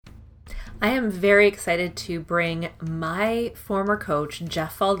I am very excited to bring my former coach,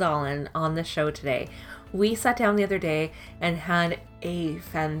 Jeff Faldalin, on the show today. We sat down the other day and had a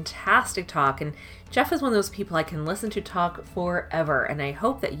fantastic talk, and Jeff is one of those people I can listen to talk forever, and I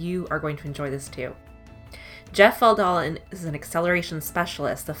hope that you are going to enjoy this too. Jeff Faldalin is an acceleration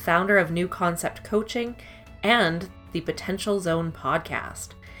specialist, the founder of New Concept Coaching and the Potential Zone podcast.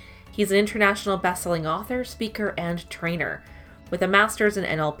 He's an international best-selling author, speaker, and trainer. With a master's in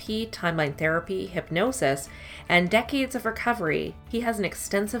NLP, timeline therapy, hypnosis, and decades of recovery, he has an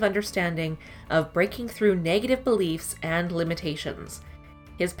extensive understanding of breaking through negative beliefs and limitations.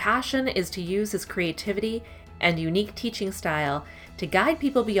 His passion is to use his creativity and unique teaching style to guide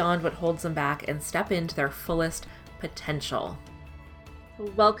people beyond what holds them back and step into their fullest potential.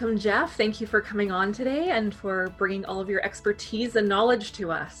 Welcome, Jeff. Thank you for coming on today and for bringing all of your expertise and knowledge to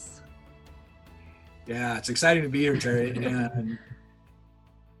us. Yeah, it's exciting to be here, Terry, and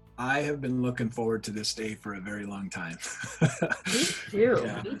I have been looking forward to this day for a very long time. Me too.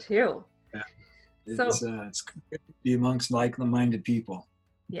 Yeah. Me too. Yeah. It's good to be amongst like-minded people.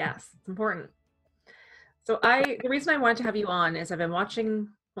 Yes, it's important. So the reason I wanted to have you on is I've been watching,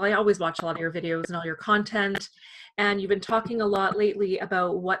 I always watch a lot of your videos and all your content, and you've been talking a lot lately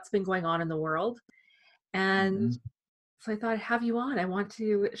about what's been going on in the world. And so I thought I'd have you on. I want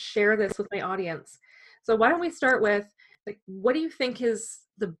to share this with my audience. So why don't we start with, what do you think is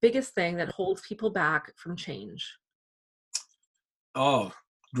the biggest thing that holds people back from change? Oh,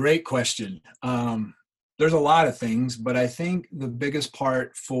 great question. There's a lot of things, but I think the biggest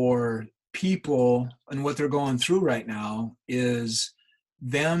part for people and what they're going through right now is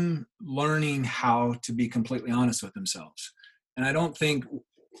them learning how to be completely honest with themselves. And I don't think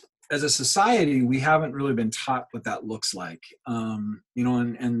as a society, we haven't really been taught what that looks like.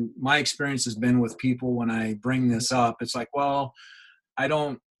 And my experience has been with people when I bring this up, it's like, well, I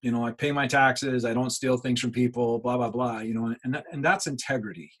don't, I pay my taxes, I don't steal things from people, blah, blah, blah, and that's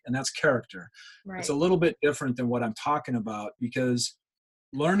integrity and that's character. Right. It's a little bit different than what I'm talking about, because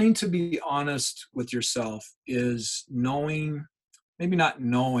learning to be honest with yourself is knowing, maybe not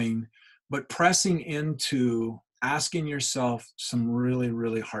knowing, but pressing into asking yourself some really,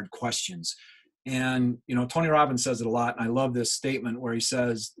 really hard questions. And, Tony Robbins says it a lot. And I love this statement where he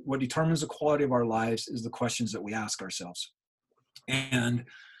says, what determines the quality of our lives is the questions that we ask ourselves. And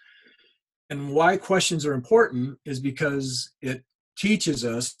why questions are important is because it teaches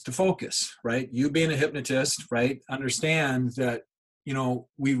us to focus, right? You being a hypnotist, right? Understand that,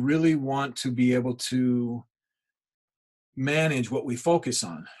 we really want to be able to manage what we focus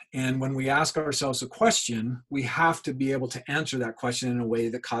on. And when we ask ourselves a question, we have to be able to answer that question in a way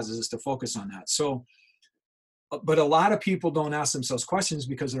that causes us to focus on that. So, but a lot of people don't ask themselves questions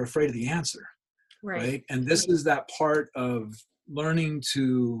because they're afraid of the answer, right? And this is that part of learning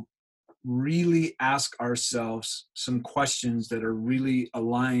to really ask ourselves some questions that are really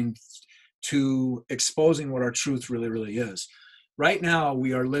aligned to exposing what our truth really, really is. Right now,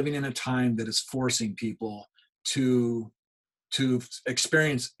 we are living in a time that is forcing people to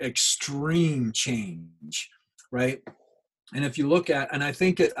experience extreme change, right? And if you look at, and I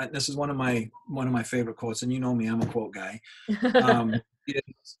think this is one of my favorite quotes, and me, I'm a quote guy. I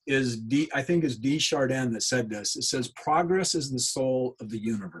think it's D. Chardin that said this. It says, "Progress is the soul of the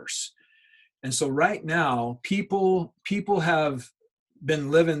universe." And so right now, people have been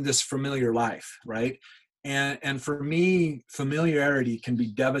living this familiar life, right? And for me, familiarity can be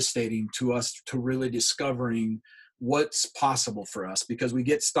devastating to us, to really discovering what's possible for us, because we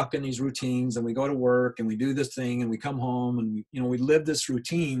get stuck in these routines and we go to work and we do this thing and we come home and we live this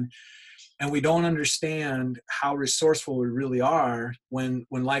routine, and we don't understand how resourceful we really are when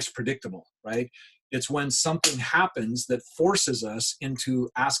life's predictable, right? It's when something happens that forces us into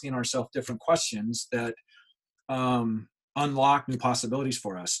asking ourselves different questions that unlock new possibilities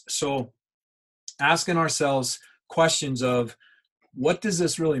for us. So asking ourselves questions of, what does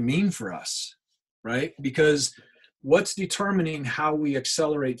this really mean for us, right? Because what's determining how we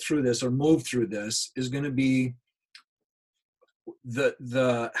accelerate through this or move through this is going to be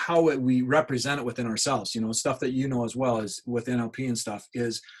the how we represent it within ourselves. Stuff that as well as with NLP and stuff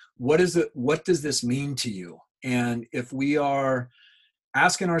is, what does this mean to you? And if we are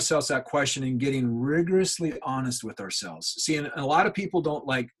asking ourselves that question and getting rigorously honest with ourselves. See, and a lot of people don't,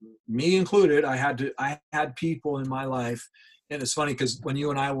 like me included, I had people in my life, and it's funny because when you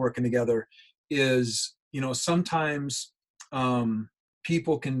and I are working together is, sometimes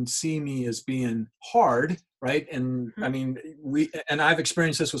people can see me as being hard, right? And I mean, I've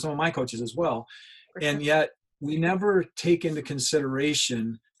experienced this with some of my coaches as well. And yet we never take into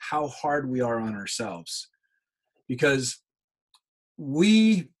consideration how hard we are on ourselves, because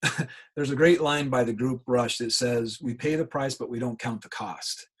we there's a great line by the group Rush that says, we pay the price but we don't count the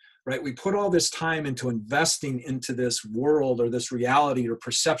cost, right? We put all this time into investing into this world or this reality or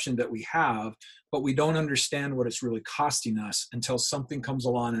perception that we have, but we don't understand what it's really costing us until something comes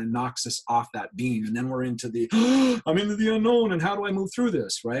along and knocks us off that beam, and then we're into the I'm into the unknown, and how do I move through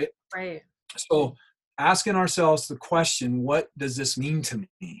this, right? Right. So asking ourselves the question, what does this mean to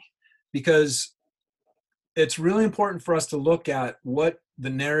me? Because it's really important for us to look at what the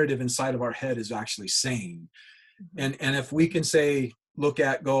narrative inside of our head is actually saying. And if we can say,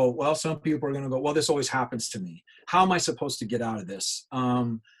 go, well, some people are going to go, well, this always happens to me. How am I supposed to get out of this?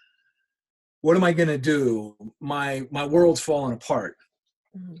 What am I going to do? My world's falling apart.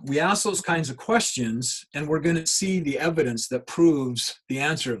 We ask those kinds of questions, and we're going to see the evidence that proves the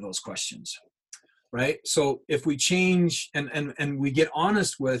answer of those questions. Right? So if we change and we get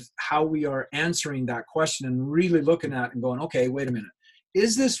honest with how we are answering that question and really looking at it and going, okay, wait a minute.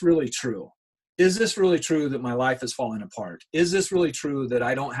 Is this really true? Is this really true that my life is falling apart? Is this really true that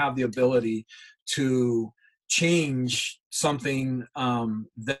I don't have the ability to change something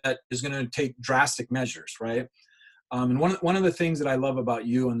that is going to take drastic measures, right? And one of the things that I love about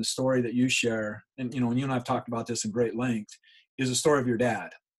you and the story that you share, and when you and I have talked about this in great length, is the story of your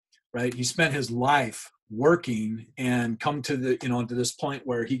dad. Right? He spent his life working and come to to this point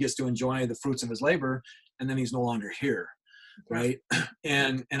where he gets to enjoy the fruits of his labor, and then he's no longer here. Right?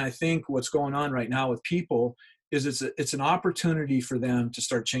 And I think what's going on right now with people is it's an opportunity for them to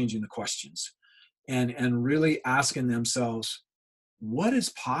start changing the questions and really asking themselves, what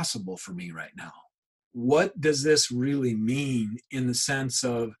is possible for me right now? What does this really mean, in the sense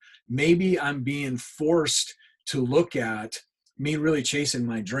of maybe I'm being forced to look at me really chasing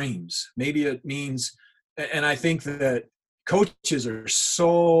my dreams. Maybe it means, and I think that coaches are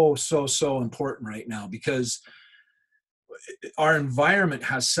so important right now, because our environment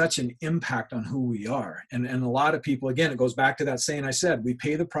has such an impact on who we are. And a lot of people, again, it goes back to that saying I said, we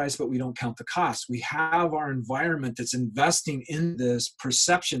pay the price, but we don't count the cost. We have our environment that's investing in this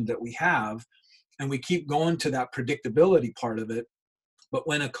perception that we have, and we keep going to that predictability part of it. But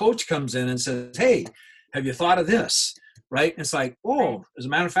when a coach comes in and says, hey, have you thought of this? Right? And it's like, oh, as a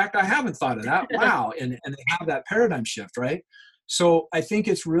matter of fact, I haven't thought of that. Wow. And they have that paradigm shift, right? So I think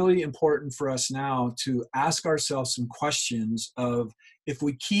it's really important for us now to ask ourselves some questions of, if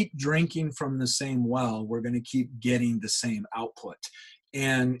we keep drinking from the same well, we're going to keep getting the same output.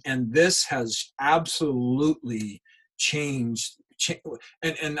 And this has absolutely changed.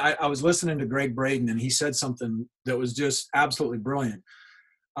 And I was listening to Greg Braden, and he said something that was just absolutely brilliant.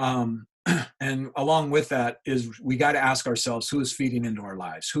 And along with that is, we got to ask ourselves, who is feeding into our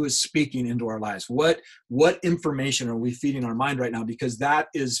lives? Who is speaking into our lives? What information are we feeding our mind right now? Because that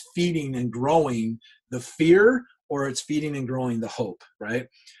is feeding and growing the fear, or it's feeding and growing the hope, right?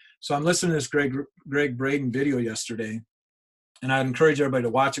 So I'm listening to this Greg Braden video yesterday, and I'd encourage everybody to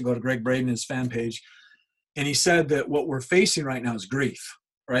watch it. Go to Greg Braden, his fan page. And he said that what we're facing right now is grief,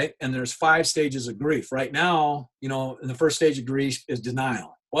 right? And there's 5 stages of grief. Right now, in the first stage of grief is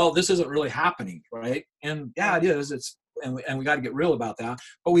denial. Well, this isn't really happening, right? And yeah, it is. And we got to get real about that.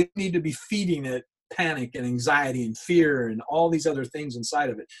 But we need to be feeding it panic and anxiety and fear and all these other things inside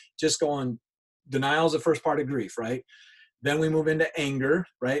of it. Just going, denial is the first part of grief, right? Then we move into anger,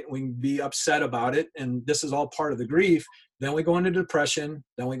 right? We can be upset about it, and this is all part of the grief. Then we go into depression.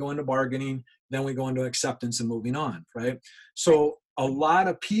 Then we go into bargaining. Then we go into acceptance and moving on, right? So a lot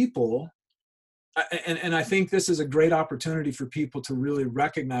of people, and I think this is a great opportunity for people to really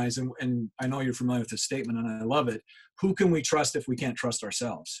recognize, and I know you're familiar with this statement, and I love it. Who can we trust if we can't trust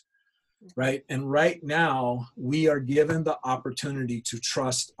ourselves, right? And right now, we are given the opportunity to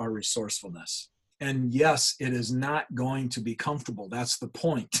trust our resourcefulness. And yes, it is not going to be comfortable. That's the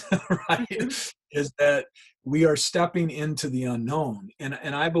point, right? Is that we are stepping into the unknown.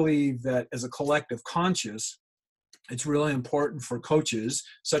 And I believe that as a collective conscious, it's really important for coaches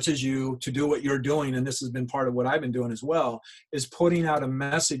such as you to do what you're doing, and this has been part of what I've been doing as well, is putting out a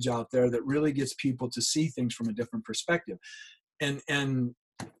message out there that really gets people to see things from a different perspective. And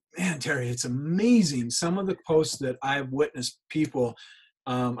man, Terry, it's amazing. Some of the posts that I've witnessed people,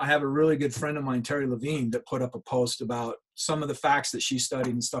 I have a really good friend of mine, Terry Levine, that put up a post about some of the facts that she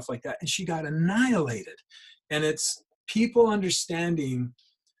studied and stuff like that, and she got annihilated. And it's people understanding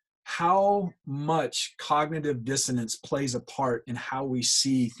how much cognitive dissonance plays a part in how we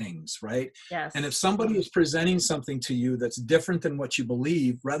see things, right? Yes. And if somebody is presenting something to you that's different than what you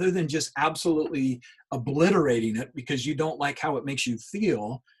believe, rather than just absolutely obliterating it because you don't like how it makes you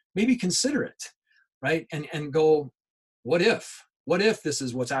feel, maybe consider it, right? And go, what if this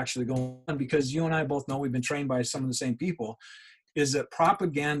is what's actually going on? Because you and I both know we've been trained by some of the same people. is that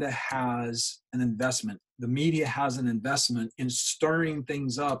propaganda has an investment. The media has an investment in stirring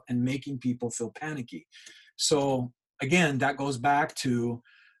things up and making people feel panicky. So again, that goes back to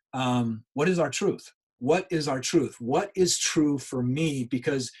what is our truth? What is our truth? What is true for me?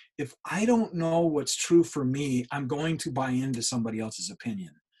 Because if I don't know what's true for me, I'm going to buy into somebody else's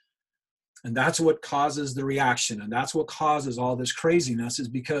opinion. And that's what causes the reaction. And that's what causes all this craziness, is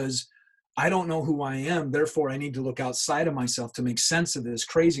because I don't know who I am. Therefore, I need to look outside of myself to make sense of this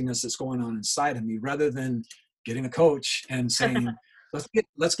craziness that's going on inside of me, rather than getting a coach and saying,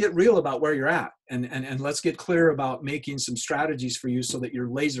 let's get real about where you're at, and let's get clear about making some strategies for you so that you're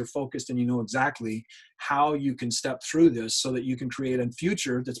laser focused and you know exactly how you can step through this so that you can create a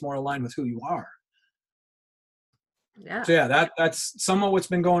future that's more aligned with who you are. Yeah. So yeah, that's some of what's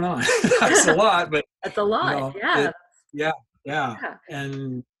been going on. That's a lot, but that's a lot. You know, yeah.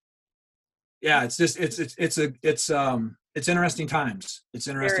 And yeah, it's just it's interesting times. It's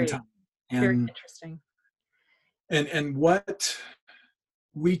interesting time. And very interesting. And what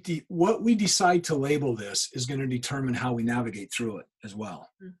we decide to label this is going to determine how we navigate through it as well.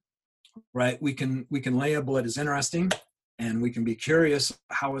 Right? We can label it as interesting, and we can be curious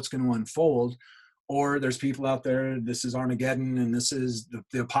how it's going to unfold. Or there's people out there, this is Armageddon, and this is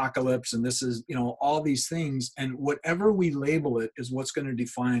the apocalypse, and this is, you know, all these things. And whatever we label it is what's going to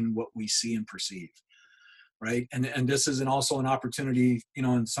define what we see and perceive, right? And this is also an opportunity, you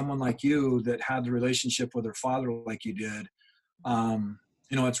know, and someone like you that had the relationship with her father like you did,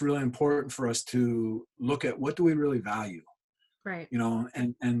 you know, it's really important for us to look at what do we really value, right? You know,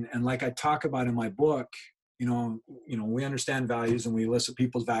 and like I talk about in my book, you know, we understand values and we elicit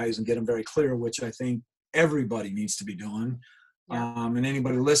people's values and get them very clear, which I think everybody needs to be doing. Yeah. And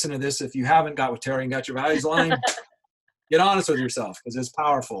anybody listening to this, if you haven't got with Terry and got your values aligned, get honest with yourself, because it's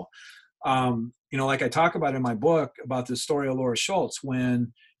powerful. You know, like I talk about in my book about the story of Laura Schultz,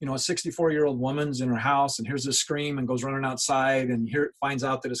 when, you know, a 64-year-old woman's in her house and hears a scream and goes running outside and finds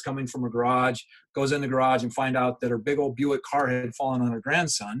out that it's coming from her garage, goes in the garage and find out that her big old Buick car had fallen on her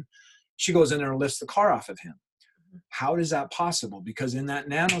grandson. She goes in there and lifts the car off of him. How is that possible? Because in that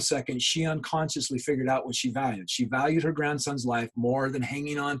nanosecond, she unconsciously figured out what she valued. She valued her grandson's life more than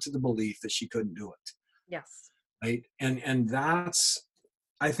hanging on to the belief that she couldn't do it. Yes. Right. And that's,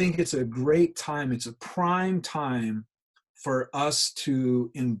 I think it's a great time. It's a prime time for us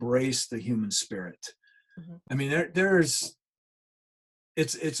to embrace the human spirit. Mm-hmm. I mean,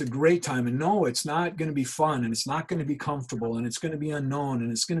 it's a great time, and no, it's not going to be fun, and it's not going to be comfortable, and it's going to be unknown,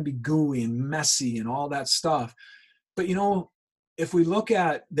 and it's going to be gooey and messy and all that stuff. But, you know, if we look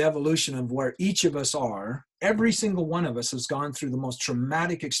at the evolution of where each of us are, every single one of us has gone through the most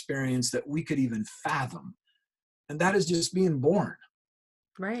traumatic experience that we could even fathom. And that is just being born.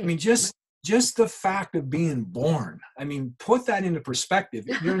 Right. I mean, just the fact of being born. I mean, put that into perspective.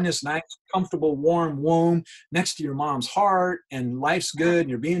 You're in this nice, comfortable, warm womb next to your mom's heart, and life's good, and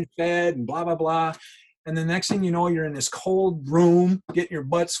you're being fed and blah, blah, blah. And the next thing you know, you're in this cold room, getting your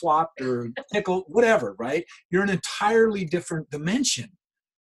butt swapped or tickled, whatever, right? You're in an entirely different dimension.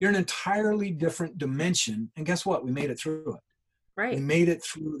 You're in an entirely different dimension. And guess what? We made it through it. Right. We made it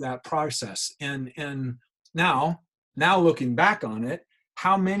through that process. And now looking back on it,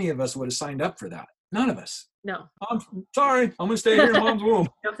 how many of us would have signed up for that? None of us. No. I'm sorry. I'm going to stay here in mom's womb.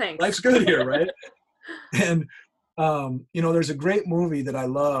 No thanks. Life's good here, right? And, you know, there's a great movie that I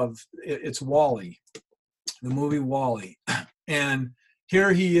love. It's WALL-E, the movie WALL-E. And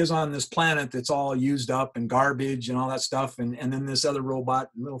here he is on this planet that's all used up and garbage and all that stuff. And then this other robot,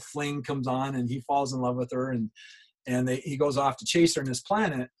 little fling, comes on, and he falls in love with her. And he goes off to chase her on this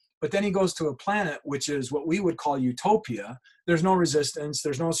planet. But then he goes to a planet which is what we would call utopia. There's no resistance,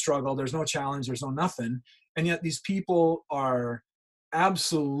 there's no struggle, there's no challenge, there's no nothing. And yet these people are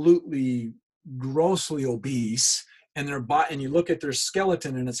absolutely grossly obese, and and you look at their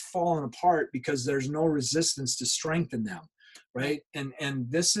skeleton and it's falling apart because there's no resistance to strengthen them, right? And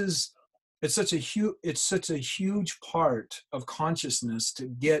it's such a huge part of consciousness to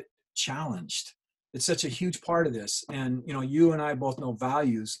get challenged. It's such a huge part of this. And, you know, you and I both know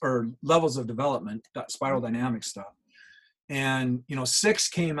values or levels of development, spiral dynamic stuff. And, you know, 6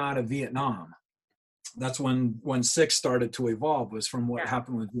 came out of Vietnam. That's when 6 started to evolve, was from what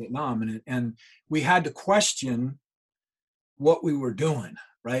happened with Vietnam. And we had to question what we were doing,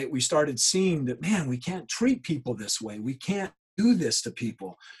 right? We started seeing that, man, we can't treat people this way. We can't do this to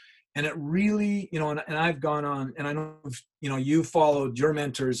people. And it really, you know, and I've gone on, and I know, you know, you followed your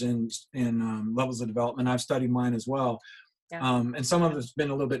mentors in levels of development. I've studied mine as well. Yeah. And some of it's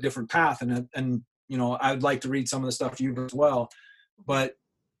been a little bit different path. And, you know, I'd like to read some of the stuff you've as well. But,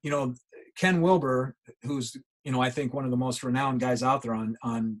 you know, Ken Wilber, who's I think one of the most renowned guys out there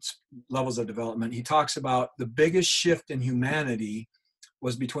on levels of development, he talks about the biggest shift in humanity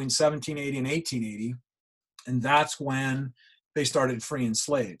was between 1780 and 1880. And that's when they started freeing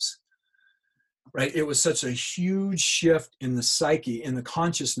slaves, right? It was such a huge shift in the psyche, in the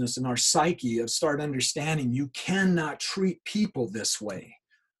consciousness, in our psyche of start understanding you cannot treat people this way,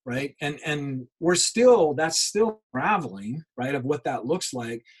 right? And that's still unraveling, right, of what that looks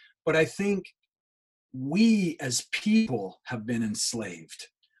like. But I think we as people have been enslaved.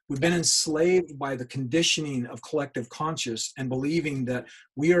 We've been enslaved by the conditioning of collective conscious and believing that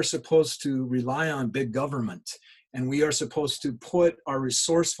we are supposed to rely on big government and we are supposed to put our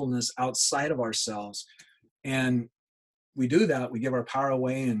resourcefulness outside of ourselves. And we do that, we give our power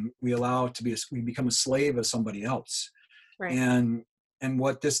away and we we become a slave of somebody else. Right. And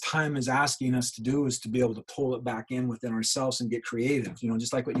what this time is asking us to do is to be able to pull it back in within ourselves and get creative,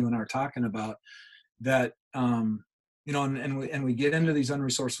 just like what you and I are talking about, that, and we get into these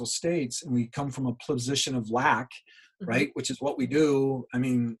unresourceful states and we come from a position of lack, right? Which is what we do. I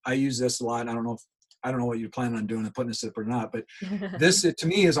mean, I use this a lot. I don't know what you're planning on doing and putting this up or not, but this to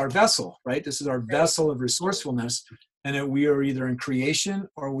me is our vessel, right? This is our vessel of resourcefulness. And we are either in creation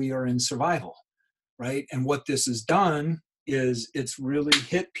or we are in survival, right? And what this has done is it's really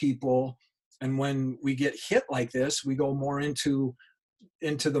hit people. And when we get hit like this, we go more into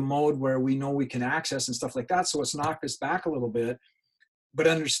the mode where we know we can access and stuff like that. So it's knocked us back a little bit, but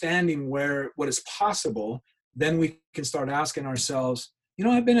understanding what is possible, then we can start asking ourselves,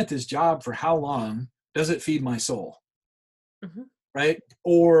 I've been at this job for how long? Does it feed my soul? Right?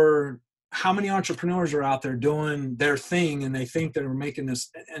 Or how many entrepreneurs are out there doing their thing and they think they're making this,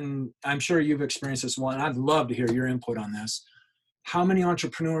 and I'm sure you've experienced this one. I'd love to hear your input on this. How many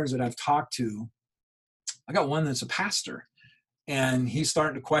entrepreneurs that I've talked to, I got one that's a pastor, and he's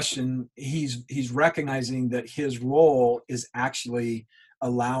starting to question, he's recognizing that his role is actually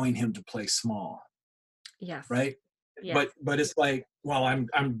allowing him to play small. Yes. Right? Yes. But it's like, well,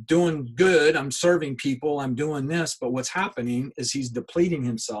 I'm doing good, I'm serving people, I'm doing this, but what's happening is he's depleting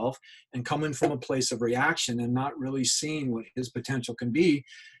himself and coming from a place of reaction and not really seeing what his potential can be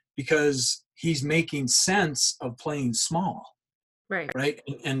because he's making sense of playing small. Right.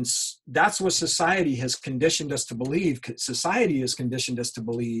 And that's what society has conditioned us to believe. Society has conditioned us to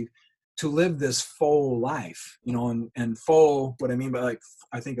believe to live this full life, and full, what I mean by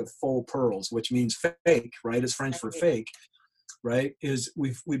I think of full pearls, which means fake, right? It's French for fake, right? Is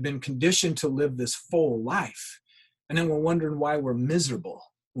we've been conditioned to live this full life. And then we're wondering why we're miserable.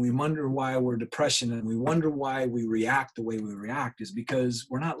 We wonder why we're depression, and we wonder why we react the way we react is because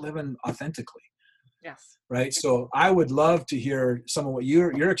we're not living authentically. Yes. Right. So I would love to hear some of what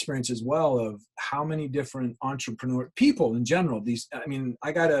your experience as well of how many different entrepreneur people in general.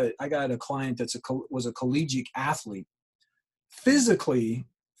 I got a client that's was a collegiate athlete, physically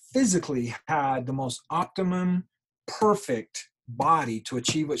had the most optimum, perfect body to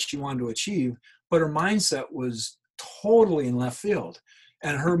achieve what she wanted to achieve, but her mindset was totally in left field.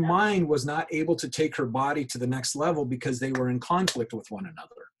 And her mind was not able to take her body to the next level because they were in conflict with one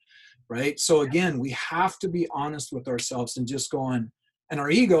another. Right. So again, we have to be honest with ourselves and just going, and our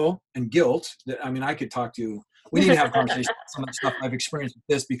ego and guilt. I could talk to you. We need to have a conversation about some of the stuff I've experienced with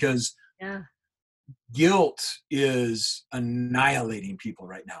this because guilt is annihilating people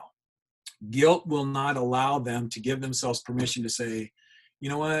right now. Guilt will not allow them to give themselves permission to say, you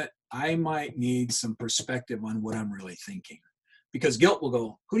know what, I might need some perspective on what I'm really thinking. Because guilt will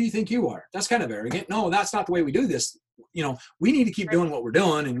go, who do you think you are? That's kind of arrogant. No, that's not the way we do this. We need to keep doing what we're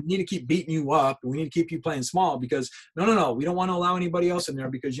doing, and we need to keep beating you up, and we need to keep you playing small because no, we don't want to allow anybody else in there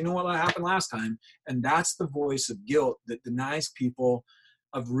because you know what happened last time. And that's the voice of guilt that denies people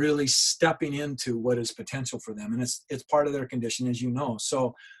of really stepping into what is potential for them. And it's part of their condition, as you know.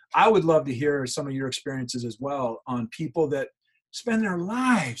 So I would love to hear some of your experiences as well on people that spend their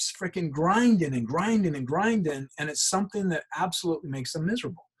lives freaking grinding. And it's something that absolutely makes them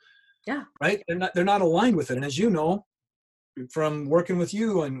miserable. Yeah. Right. They're not aligned with it. And as you know, from working with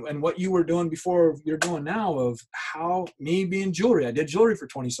you and what you were doing before you're doing now of how me being jewelry, I did jewelry for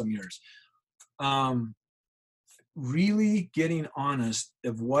 20 some years. Really getting honest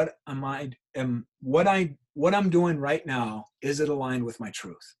of what I'm doing right now. Is it aligned with my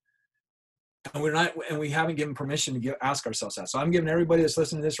truth? And we haven't given permission to ask ourselves that. So I'm giving everybody that's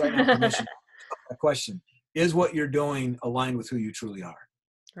listening to this right now permission to ask that question. Is what you're doing aligned with who you truly are?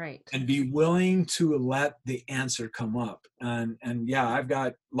 Right. And be willing to let the answer come up. And yeah, I've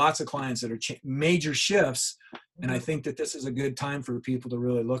got lots of clients that are major shifts. And I think that this is a good time for people to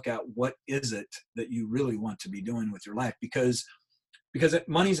really look at what is it that you really want to be doing with your life, because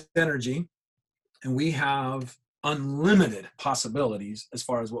money's energy. and we have unlimited possibilities as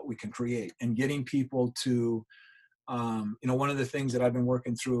far as what we can create, and getting people to, one of the things that I've been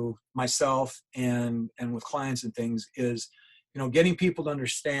working through myself and with clients and things is, getting people to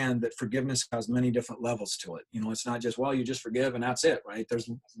understand that forgiveness has many different levels to it. It's not just, well, you just forgive and that's it, right? There's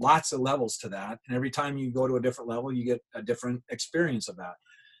lots of levels to that. And every time you go to a different level, you get a different experience of that.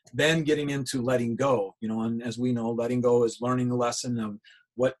 Then getting into letting go, and as we know, letting go is learning the lesson of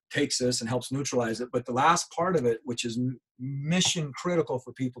what takes us and helps neutralize it. But the last part of it, which is mission critical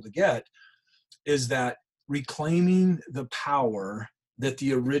for people to get, is that reclaiming the power that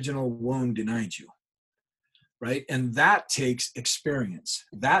the original wound denied you. Right? And that takes experience.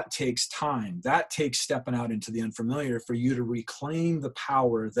 That takes time. That takes stepping out into the unfamiliar for you to reclaim the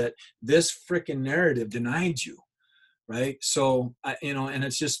power that this freaking narrative denied you. Right? So, and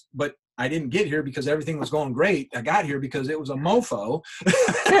it's just, but I didn't get here because everything was going great. I got here because it was a mofo.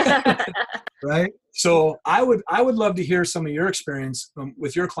 Right? So I would love to hear some of your experience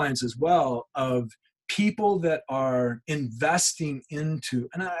with your clients as well, of people that are investing into,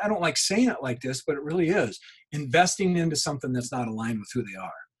 and I don't like saying it like this, but it really is, investing into something that's not aligned with who they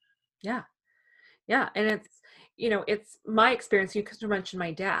are. Yeah. Yeah. And it's my experience. You mentioned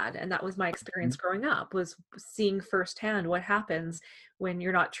my dad, and that was my experience growing up, was seeing firsthand what happens when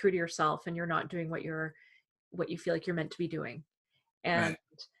you're not true to yourself and you're not doing what you feel like you're meant to be doing. And, right.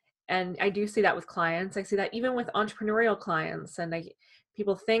 And I do see that with clients. I see that even with entrepreneurial clients, and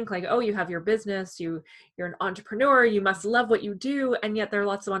people think like, oh, you have your business, you're an entrepreneur, you must love what you do. And yet there are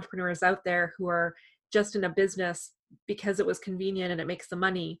lots of entrepreneurs out there who are just in a business because it was convenient and it makes the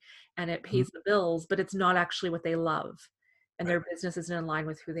money and it pays the bills, but it's not actually what they love. And their business isn't in line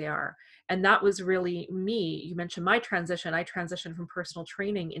with who they are. And that was really me. You mentioned my transition. I transitioned from personal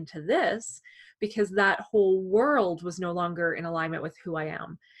training into this because that whole world was no longer in alignment with who I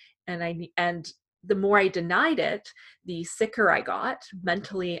am. And the more I denied it, the sicker I got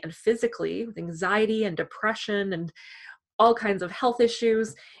mentally and physically, with anxiety and depression and all kinds of health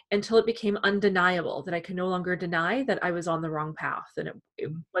issues, until it became undeniable that I could no longer deny that I was on the wrong path and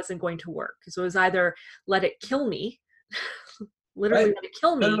it wasn't going to work. So it was either let it kill me, literally let it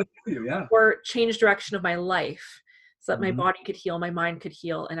kill me, or change direction of my life so that my body could heal, my mind could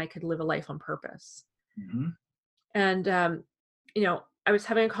heal, and I could live a life on purpose. And, I was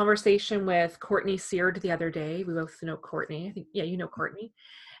having a conversation with Courtney Seard the other day. We both know Courtney. I think, yeah, you know Courtney.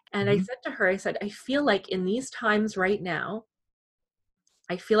 And I said to her, I feel like in these times right now,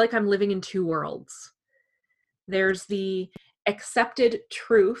 I feel like I'm living in two worlds. There's the accepted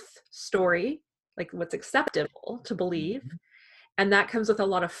truth story, like what's acceptable to believe. And that comes with a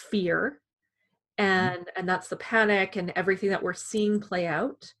lot of fear. And that's the panic and everything that we're seeing play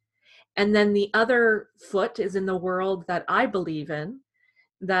out. And then the other foot is in the world that I believe in.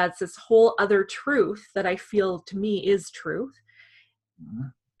 That's this whole other truth that I feel to me is truth.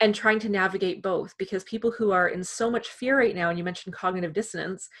 And trying to navigate both, because people who are in so much fear right now, and you mentioned cognitive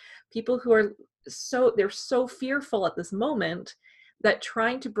dissonance, people who are they're so fearful at this moment that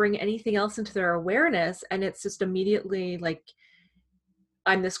trying to bring anything else into their awareness, and it's just immediately like,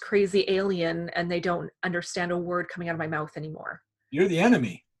 I'm this crazy alien and they don't understand a word coming out of my mouth anymore. You're the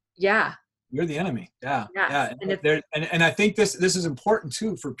enemy. Yeah. You're the enemy. Yeah. Yes. Yeah. And I think this is important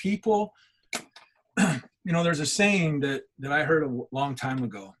too for people. There's a saying that I heard a long time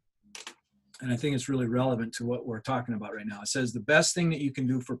ago, and I think it's really relevant to what we're talking about right now. It says the best thing that you can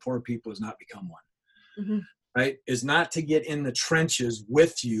do for poor people is not become one. Right? Is not to get in the trenches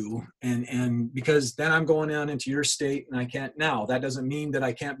with you, and because then I'm going down into your state and I can't. Now that doesn't mean that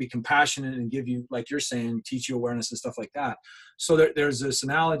I can't be compassionate and give you, like you're saying, teach you awareness and stuff like that. So there's this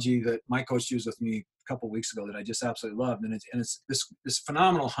analogy that my coach used with me a couple of weeks ago that I just absolutely loved, and it's this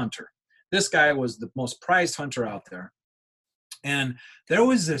phenomenal hunter. This guy was the most prized hunter out there, and there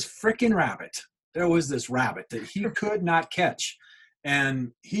was this freaking rabbit. There was this rabbit that he could not catch.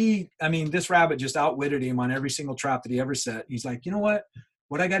 And this rabbit just outwitted him on every single trap that he ever set. He's like, you know what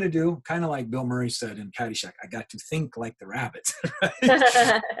I got to do? Kind of like Bill Murray said in Caddyshack, I got to think like the rabbit.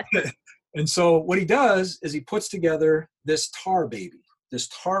 And so what he does is he puts together this tar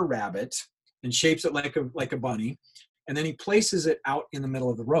rabbit, and shapes it like a bunny. And then he places it out in the middle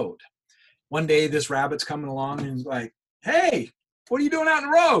of the road. One day this rabbit's coming along and he's like, hey, what are you doing out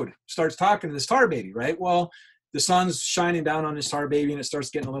in the road? Starts talking to this tar baby, right? Well, the sun's shining down on this tar baby and it starts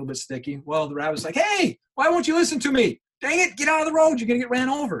getting a little bit sticky. Well, the rabbit's like, hey, why won't you listen to me? Dang it, get out of the road. You're going to get ran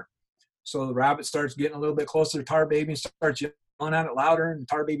over. So the rabbit starts getting a little bit closer to tar baby and starts yelling at it louder. And the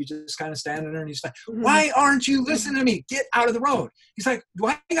tar baby just kind of standing there and he's like, why aren't you listening to me? Get out of the road. He's like, do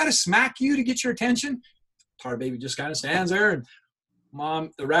I got to smack you to get your attention? Tar baby just kind of stands there. And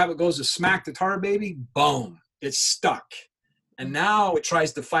Mom, the rabbit goes to smack the tar baby, boom, it's stuck. And now it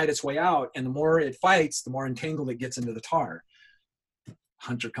tries to fight its way out. And the more it fights, the more entangled it gets into the tar.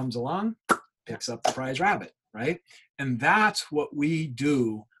 Hunter comes along, picks up the prize rabbit, right? And that's what we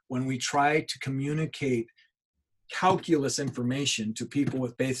do when we try to communicate calculus information to people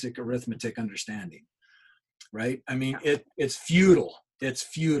with basic arithmetic understanding, right? I mean, it's futile. It's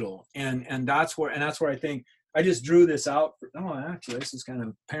futile. And that's where I think I just drew this out. Actually, this is kind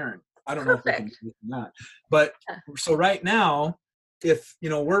of apparent. I don't know if we can do that. But so right now, if,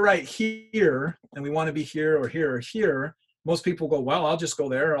 we're right here and we want to be here or here or here, most people go, well, I'll just go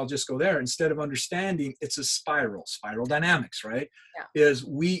there. I'll just go there. Instead of understanding it's a spiral dynamics, right? Yeah. Is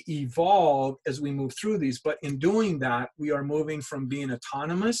we evolve as we move through these. But in doing that, we are moving from being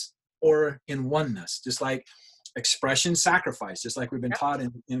autonomous or in oneness, just like expression, sacrifice, just like we've been taught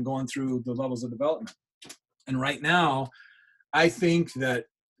in going through the levels of development. And right now, I think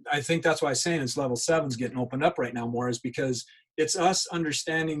that's why I'm saying it's level 7's getting opened up right now more, is because it's us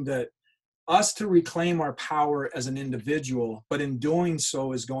understanding that us to reclaim our power as an individual, but in doing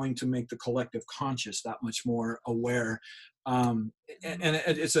so is going to make the collective conscious that much more aware. And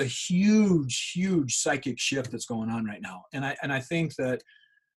it's a huge, huge psychic shift that's going on right now. And I think that,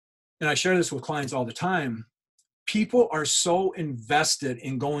 and I share this with clients all the time, people are so invested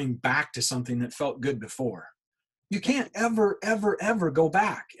in going back to something that felt good before. You can't ever, ever, ever go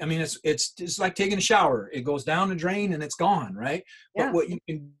back. I mean, it's like taking a shower. It goes down the drain and it's gone, right? Yeah. But what you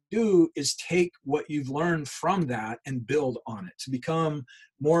can do is take what you've learned from that and build on it to become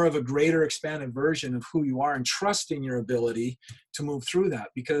more of a greater expanded version of who you are, and trusting your ability to move through that.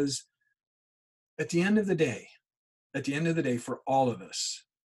 Because at the end of the day, for all of us,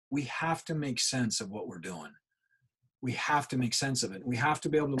 we have to make sense of what we're doing. We have to make sense of it. We have to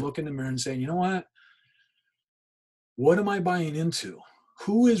be able to look in the mirror and say, you know what? What am I buying into?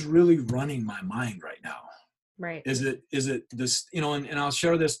 Who is really running my mind right now? Right. Is it this, and I'll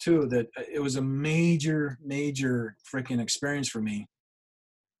share this too, that it was a major, major freaking experience for me.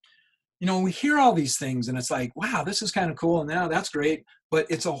 We hear all these things and it's like, wow, this is kind of cool. And now that's great. But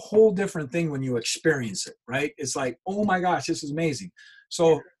it's a whole different thing when you experience it, right? It's like, oh my gosh, this is amazing.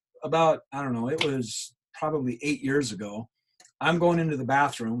 So about, I don't know, it was probably 8 years ago, I'm going into the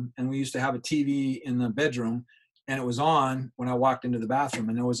bathroom, and we used to have a TV in the bedroom, and it was on when I walked into the bathroom,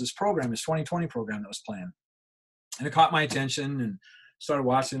 and there was this 2020 program that was playing, and it caught my attention, and started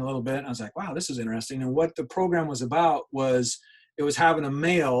watching a little bit. And I was like, wow, this is interesting. And what the program was about was, it was having a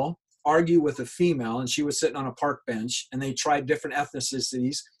male argue with a female, and she was sitting on a park bench, and they tried different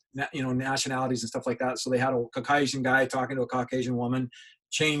ethnicities, nationalities and stuff like that. So they had a Caucasian guy talking to a Caucasian woman,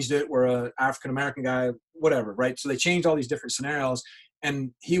 changed it where a African-American guy, whatever, right? So they changed all these different scenarios,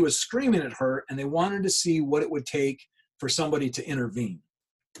 and he was screaming at her, and they wanted to see what it would take for somebody to intervene.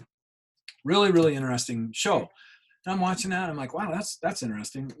 Really, really interesting show. And I'm watching that. I'm like, wow, that's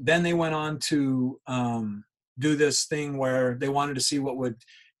interesting. Then they went on to do this thing where they wanted to see what would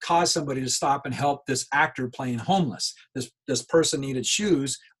cause somebody to stop and help this actor playing homeless. This person needed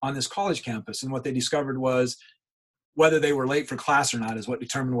shoes on this college campus. And what they discovered was whether they were late for class or not is what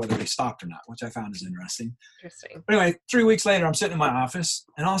determined whether they stopped or not, which I found is interesting. Interesting. But anyway, 3 weeks later, I'm sitting in my office,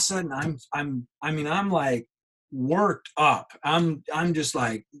 and all of a sudden I'm like worked up. I'm just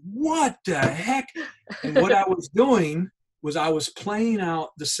like, what the heck? And what I was doing was I was playing out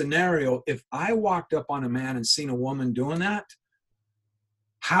the scenario. If I walked up on a man and seen a woman doing that,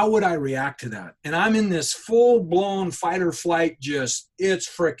 how would I react to that? And I'm in this full-blown fight or flight, just, it's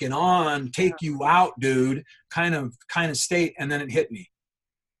freaking on, take you out, dude, kind of state. And then it hit me.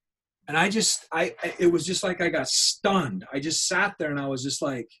 And it was just like I got stunned. I just sat there and I was just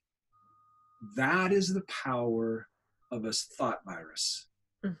like, that is the power of a thought virus.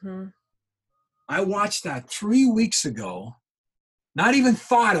 Mm-hmm. I watched that 3 weeks ago, not even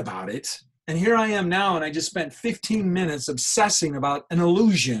thought about it. And here I am now, and I just spent 15 minutes obsessing about an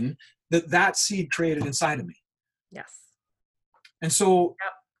illusion that seed created inside of me. Yes. And so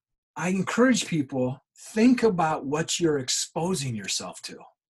I encourage people, think about what you're exposing yourself to.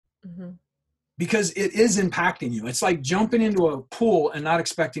 Mm-hmm. Because it is impacting you. It's like jumping into a pool and not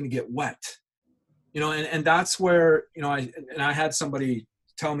expecting to get wet. And that's where, I had somebody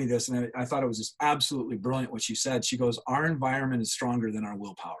tell me this, and I thought it was just absolutely brilliant what she said. She goes, our environment is stronger than our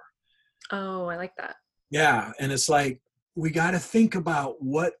willpower. Oh, I like that. Yeah. And it's like, we got to think about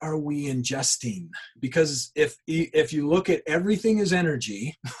what are we ingesting? Because if you look at everything as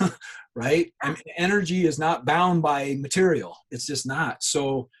energy, right? I mean, energy is not bound by material. It's just not.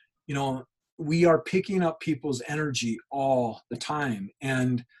 So, we are picking up people's energy all the time.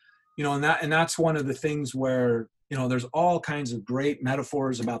 And, and that's one of the things where, there's all kinds of great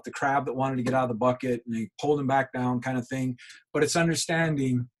metaphors about the crab that wanted to get out of the bucket and they pulled him back down kind of thing. But it's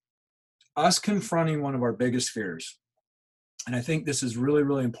understanding us confronting one of our biggest fears. And I think this is really,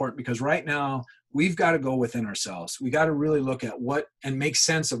 really important because right now we've got to go within ourselves. We got to really look at what and make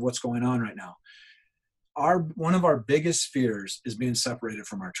sense of what's going on right now. One of our biggest fears is being separated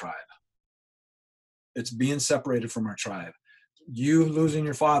from our tribe. It's being separated from our tribe. You losing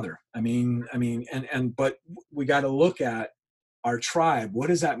your father. But we got to look at our tribe. What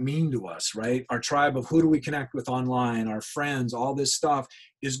does that mean to us, right? Our tribe of who do we connect with online, our friends, all this stuff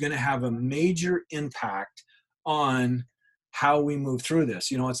is going to have a major impact on how we move through this.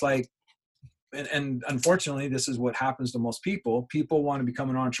 It's like, and unfortunately, this is what happens to most people. People want to become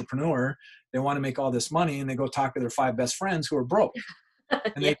an entrepreneur. They want to make all this money and they go talk to their 5 best friends who are broke.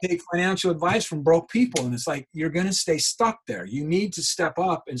 And they take financial advice from broke people. And it's like, you're going to stay stuck there. You need to step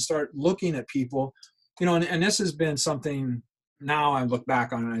up and start looking at people, and this has been something now I look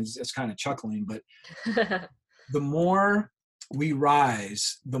back on it, it's kind of chuckling, but the more we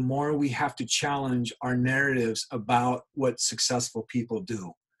rise, the more we have to challenge our narratives about what successful people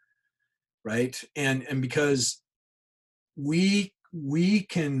do. Right. And because we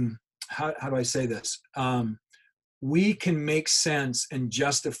can, how do I say this? We can make sense and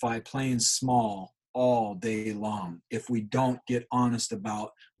justify playing small all day long if we don't get honest about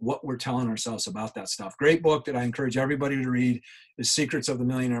what we're telling ourselves about that stuff. Great book that I encourage everybody to read is Secrets of the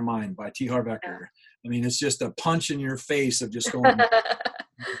Millionaire Mind by T. Harv Eker. I mean, it's just a punch in your face of just going,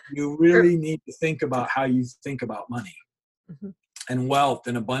 you really need to think about how you think about money and wealth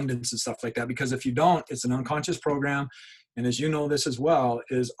and abundance and stuff like that. Because if you don't, it's an unconscious program. And as you know this as well,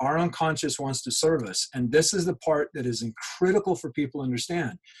 is our unconscious wants to serve us. And this is the part that is critical for people to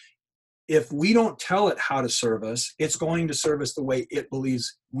understand. If we don't tell it how to serve us, it's going to serve us the way it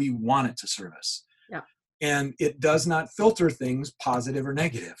believes we want it to serve us. Yeah. And it does not filter things positive or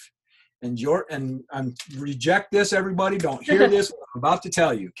negative. And reject this, everybody. Don't hear this. I'm about to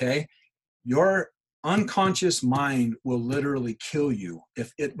tell you, okay? Your unconscious mind will literally kill you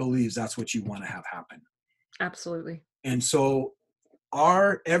if it believes that's what you want to have happen. Absolutely. And so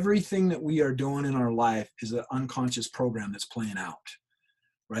everything that we are doing in our life is an unconscious program that's playing out,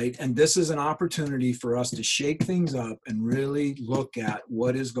 right? And this is an opportunity for us to shake things up and really look at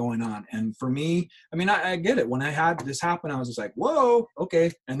what is going on. And for me, I get it. When I had this happen, I was just like, whoa,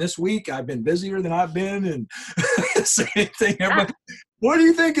 okay. And this week I've been busier than I've been, and same thing. Everybody, what do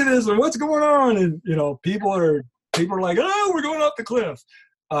you think it is, or what's going on? And people are like, oh, we're going off the cliff.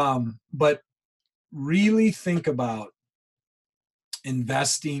 But really think about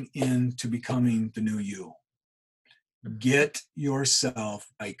investing into becoming the new you. Get yourself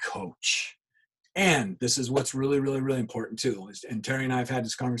a coach. And this is what's really, really, really important too. And Terry and I have had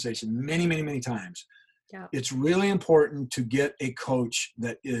this conversation many, many, many times. Yeah. It's really important to get a coach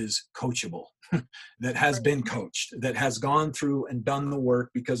that is coachable, that has been coached, that has gone through and done the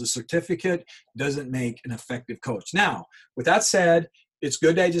work, because a certificate doesn't make an effective coach. Now, with that said, it's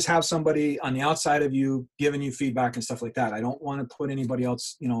good to just have somebody on the outside of you giving you feedback and stuff like that. I don't want to put anybody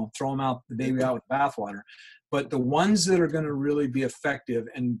else, throw them out, the baby out with bathwater. But the ones that are going to really be effective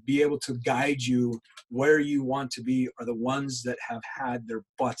and be able to guide you where you want to be are the ones that have had their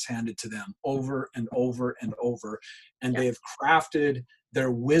butts handed to them over and over and over. And they have crafted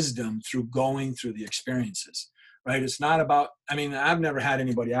their wisdom through going through the experiences, right? It's not about, I've never had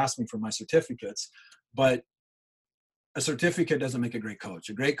anybody ask me for my certificates, but a certificate doesn't make a great coach.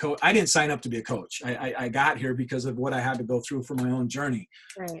 A great coach, I didn't sign up to be a coach. I got here because of what I had to go through for my own journey.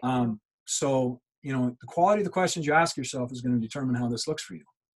 Right. So, the quality of the questions you ask yourself is going to determine how this looks for you.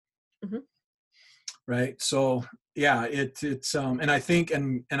 Mm-hmm. Right. So yeah, it's and I think,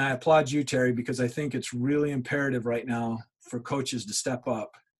 and I applaud you, Terry, because I think it's really imperative right now for coaches to step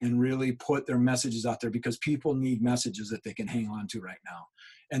up and really put their messages out there, because people need messages that they can hang on to right now.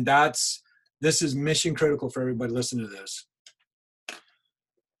 And this is mission critical for everybody listening to this.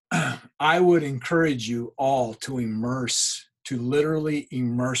 I would encourage you all to literally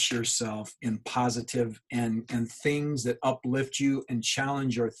immerse yourself in positive and things that uplift you and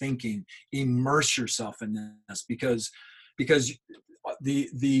challenge your thinking. Immerse yourself in this, because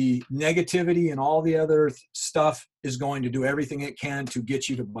the negativity and all the other stuff is going to do everything it can to get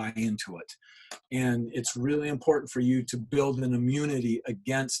you to buy into it. And it's really important for you to build an immunity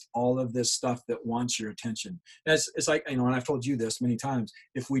against all of this stuff that wants your attention. It's like, and I've told you this many times,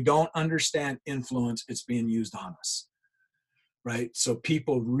 if we don't understand influence, it's being used on us. Right? So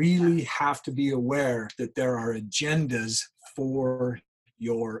people really have to be aware that there are agendas for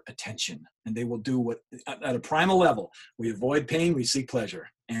your attention, and they will do what, at a primal level, we avoid pain, we seek pleasure.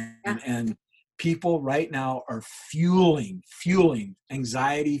 And people right now are fueling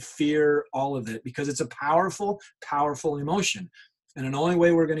anxiety, fear, all of it, because it's a powerful, powerful emotion. And the only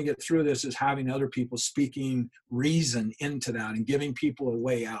way we're going to get through this is having other people speaking reason into that and giving people a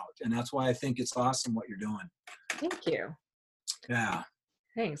way out. And that's why I think it's awesome what you're doing. Thank you. Yeah.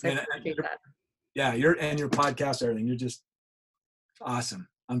 Thanks. I appreciate that. Yeah. Your podcast, everything. You're just awesome.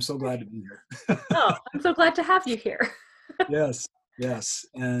 I'm so glad to be here. Oh, I'm so glad to have you here. Yes. Yes.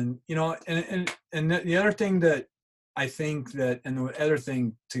 And, you know, and the other thing that I think that, and the other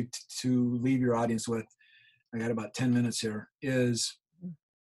thing to leave your audience with, I got about 10 minutes here, is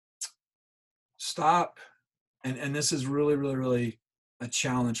stop. And this is really, really, really a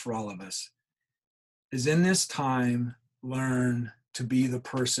challenge for all of us, is in this time, learn to be the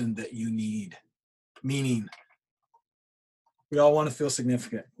person that you need. Meaning, we all want to feel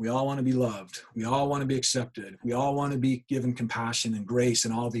significant. We all want to be loved. We all want to be accepted. We all want to be given compassion and grace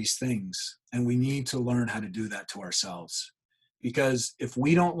and all these things. And we need to learn how to do that to ourselves. Because if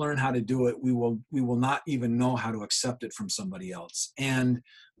we don't learn how to do it, we will not even know how to accept it from somebody else. And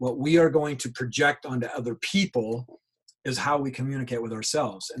what we are going to project onto other people is how we communicate with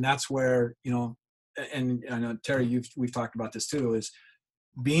ourselves. And that's where, you know, and I know, Terry, we've talked about this too, is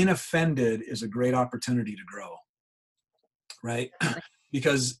being offended is a great opportunity to grow, right?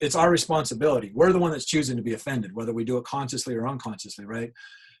 Because it's our responsibility. We're the one that's choosing to be offended, whether we do it consciously or unconsciously, right?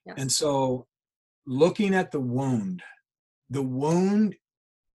 Yes. And so looking at the wound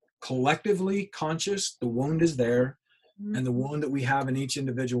collectively conscious, the wound is there. Mm-hmm. And the wound that we have in each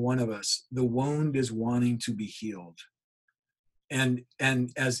individual one of us, the wound is wanting to be healed. And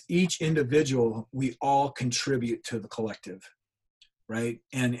as each individual, we all contribute to the collective, right?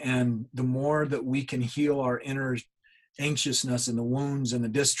 And the more that we can heal our inner anxiousness and the wounds and the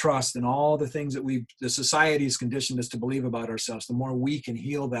distrust and all the things that the society has conditioned us to believe about ourselves, the more we can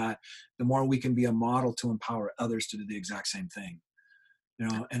heal that, the more we can be a model to empower others to do the exact same thing. You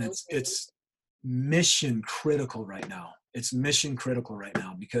know, and it's mission critical right now. It's mission critical right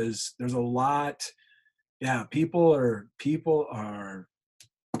now because there's a lot. Yeah, people are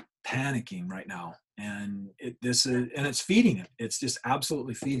panicking right now, and it's feeding it. It's just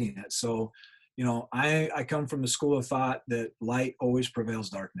absolutely feeding it. So, you know, I come from the school of thought that light always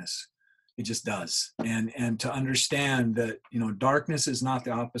prevails darkness. It just does. And to understand that, you know, darkness is not the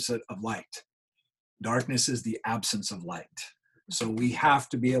opposite of light. Darkness is the absence of light. So we have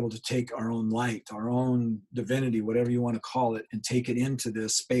to be able to take our own light, our own divinity, whatever you want to call it, and take it into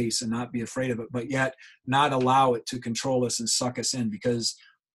this space and not be afraid of it, but yet not allow it to control us and suck us in, because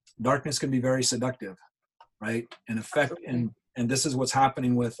darkness can be very seductive, right? And this is what's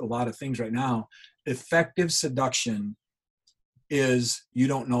happening with a lot of things right now. Effective seduction is you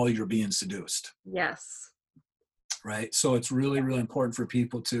don't know you're being seduced. Yes. Right? So it's really, really important for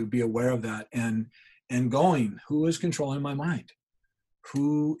people to be aware of that and going, who is controlling my mind?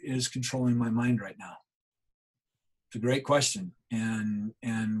 Who is controlling my mind right now? It's a great question. And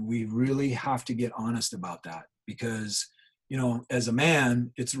we really have to get honest about that, because, you know, as a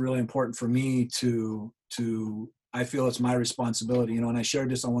man, it's really important for me to I feel it's my responsibility, you know, and I shared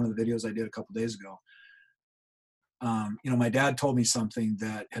this on one of the videos I did a couple days ago. You know, my dad told me something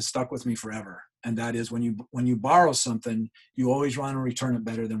that has stuck with me forever. And that is, when you borrow something, you always want to return it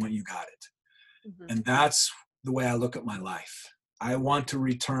better than when you got it. Mm-hmm. And that's the way I look at my life. I want to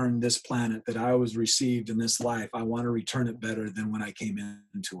return this planet that I was received in this life. I want to return it better than when I came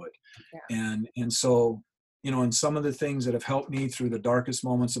into it. Yeah. And so, you know, and some of the things that have helped me through the darkest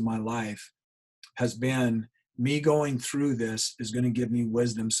moments of my life has been me going through this is going to give me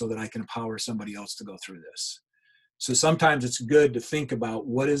wisdom so that I can empower somebody else to go through this. So sometimes it's good to think about,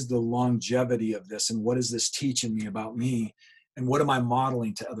 what is the longevity of this, and what is this teaching me about me, and what am I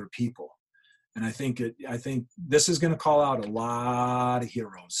modeling to other people? And I think this is going to call out a lot of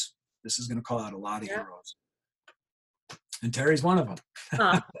heroes. This is going to call out a lot of heroes. And Terry's one of them.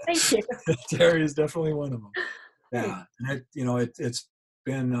 Thank you. Terry is definitely one of them. Yeah. And it's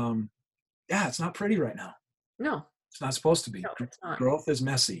been, it's not pretty right now. No. It's not supposed to be. No, it's not. Growth is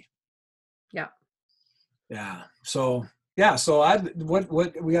messy. Yeah. Yeah. So,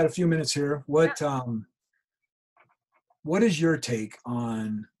 what we got a few minutes here. What is your take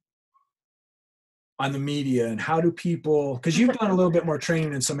on the media, and how do people, because you've done a little bit more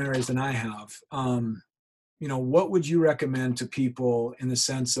training in some areas than I have, you know, what would you recommend to people in the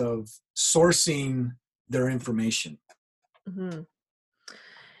sense of sourcing their information? Mm-hmm.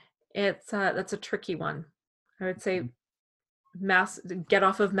 That's a tricky one. I would say get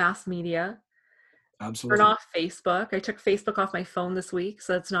off of mass media. Absolutely. Turn off Facebook. I took Facebook off my phone this week,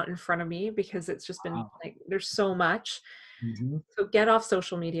 so it's not in front of me, because it's just been like, there's so much. Mm-hmm. So get off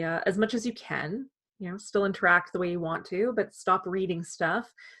social media as much as you can. Still interact the way you want to, but stop reading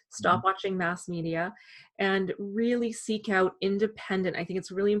stuff, stop watching mass media, and really seek out independent. I think it's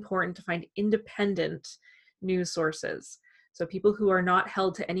really important to find independent news sources. So people who are not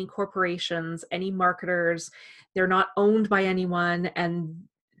held to any corporations, any marketers, they're not owned by anyone, and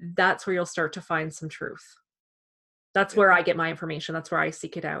that's where you'll start to find some truth. That's where I get my information. That's where I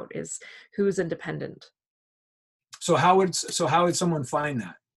seek it out, is who's independent. So how would someone find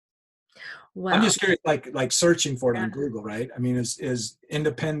that? Well, I'm just curious, like searching for it yeah. on Google, right? I mean, is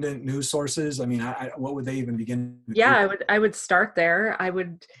independent news sources? I mean, what would they even begin? Yeah, I would start there. I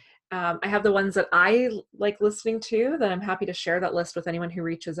have the ones that I like listening to that I'm happy to share that list with anyone who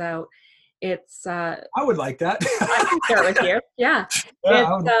reaches out. It's I would like that. I can share it with you. Yeah.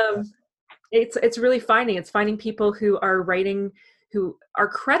 Yeah, It's really finding people who are writing, who are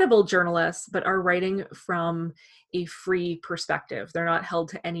credible journalists, but are writing from a free perspective. They're not held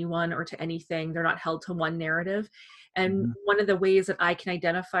to anyone or to anything. They're not held to one narrative. And one of the ways that I can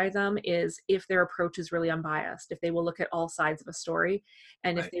identify them is if their approach is really unbiased, if they will look at all sides of a story,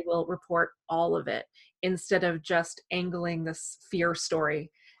 and if they will report all of it instead of just angling this fear story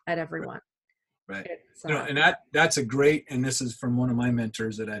at everyone. Right. It's, And that's a great, and this is from one of my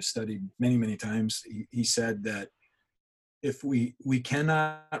mentors that I've studied many, many times. He said that if we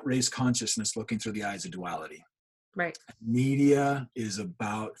cannot raise consciousness looking through the eyes of duality. Right. Media is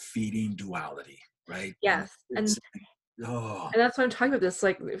about feeding duality, right? Yes. And that's what I'm talking about, this,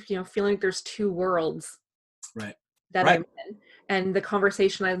 like, feeling like there's two worlds. Right. That I'm in. And the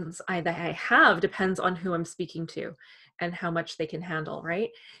conversation that I have depends on who I'm speaking to and how much they can handle, right?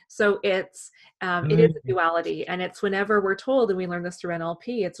 So it is a duality, and it's whenever we're told, and we learn this through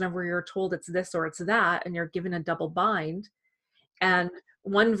NLP, it's whenever you're told it's this or it's that, and you're given a double bind, and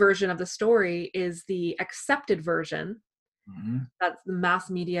one version of the story is the accepted version that the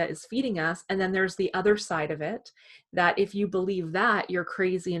mass media is feeding us, and then there's the other side of it, that if you believe that, you're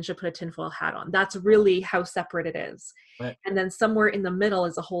crazy and should put a tinfoil hat on. That's really how separate it is. Right. And then somewhere in the middle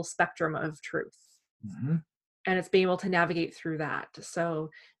is a whole spectrum of truth. And it's being able to navigate through that. So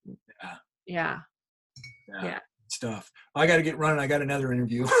yeah. Stuff. I got to get running. I got another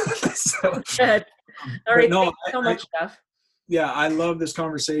interview. So, good. All right. Thanks so much, Jeff. Yeah, I love this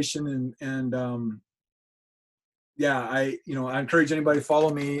conversation, and I encourage anybody to follow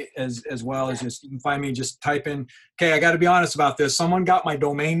me as well as just, you can find me, just type in, okay, I got to be honest about this. Someone got my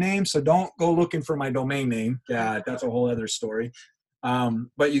domain name, so don't go looking for my domain name. Yeah, that's a whole other story.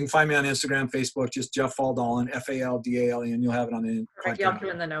 But you can find me on Instagram, Facebook, just Jeff Faldalen, Faldalen. You'll have it on the podcast. I'll put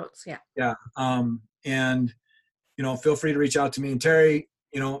it in the notes. Yeah. Yeah. And feel free to reach out to me. And Terry,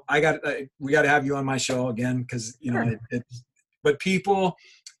 we got to have you on my show again, because but people,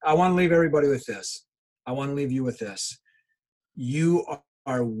 I want to leave everybody with this. I want to leave you with this. You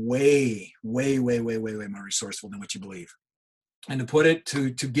are way, way, way, way, way, way more resourceful than what you believe. And to put it, to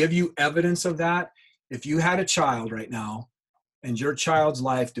give you evidence of that, if you had a child right now and your child's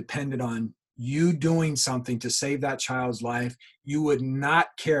life depended on you doing something to save that child's life, you would not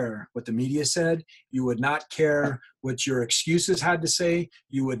care what the media said. You would not care what your excuses had to say.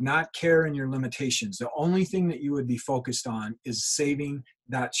 You would not care in your limitations. The only thing that you would be focused on is saving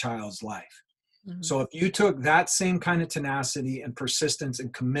that child's life. So if you took that same kind of tenacity and persistence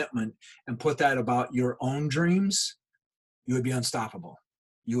and commitment and put that about your own dreams, you would be unstoppable.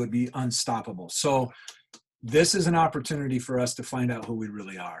 You would be unstoppable. So this is an opportunity for us to find out who we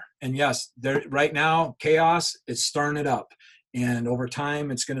really are. And yes, right now, chaos is stirring it up. And over time,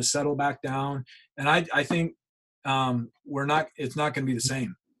 it's going to settle back down. And I think it's not going to be the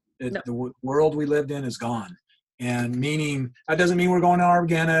same. The world we lived in is gone. And meaning, that doesn't mean we're going to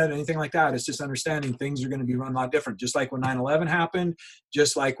Armageddon or anything like that. It's just understanding things are going to be run a lot different. Just like when 9/11 happened,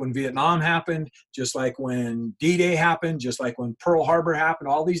 just like when Vietnam happened, just like when D-Day happened, just like when Pearl Harbor happened,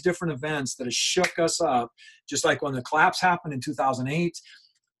 all these different events that have shook us up, just like when the collapse happened in 2008,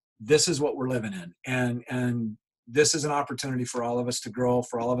 this is what we're living in. And this is an opportunity for all of us to grow,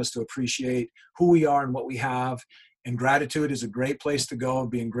 for all of us to appreciate who we are and what we have. And gratitude is a great place to go,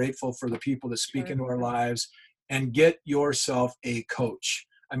 being grateful for the people that speak into our lives. And get yourself a coach.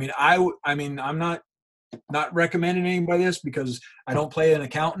 I mean, I'm not recommending anybody this, because I don't play an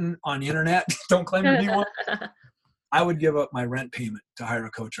accountant on the internet. Don't claim to be one. I would give up my rent payment to hire a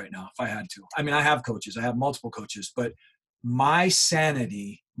coach right now if I had to. I mean, I have coaches. I have multiple coaches, but my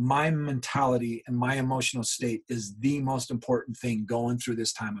sanity, my mentality, and my emotional state is the most important thing going through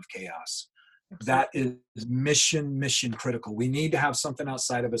this time of chaos. That is mission critical. We need to have something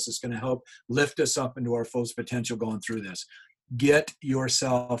outside of us that's going to help lift us up into our fullest potential going through this. Get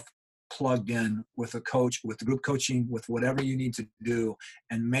yourself plugged in with a coach, with group coaching, with whatever you need to do,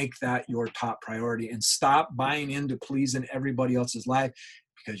 and make that your top priority, and stop buying into pleasing everybody else's life,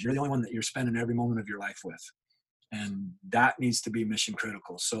 because you're the only one that you're spending every moment of your life with. And that needs to be mission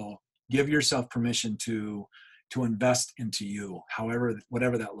critical. So give yourself permission to invest into you, however,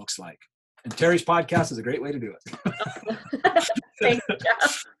 whatever that looks like. And Terry's podcast is a great way to do it. Thanks,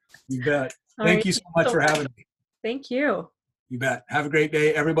 Jeff. You bet. All Thank right. you so much for having me. Thank you. You bet. Have a great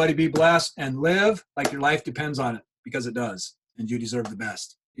day. Everybody be blessed and live like your life depends on it, because it does. And you deserve the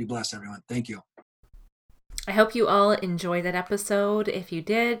best. Be blessed, everyone. Thank you. I hope you all enjoyed that episode. If you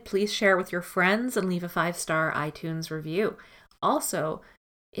did, please share it with your friends and leave a 5-star iTunes review. Also,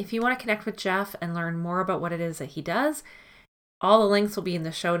 if you want to connect with Jeff and learn more about what it is that he does, all the links will be in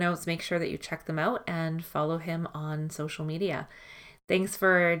the show notes. Make sure that you check them out and follow him on social media. Thanks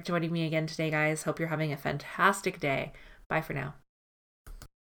for joining me again today, guys. Hope you're having a fantastic day. Bye for now.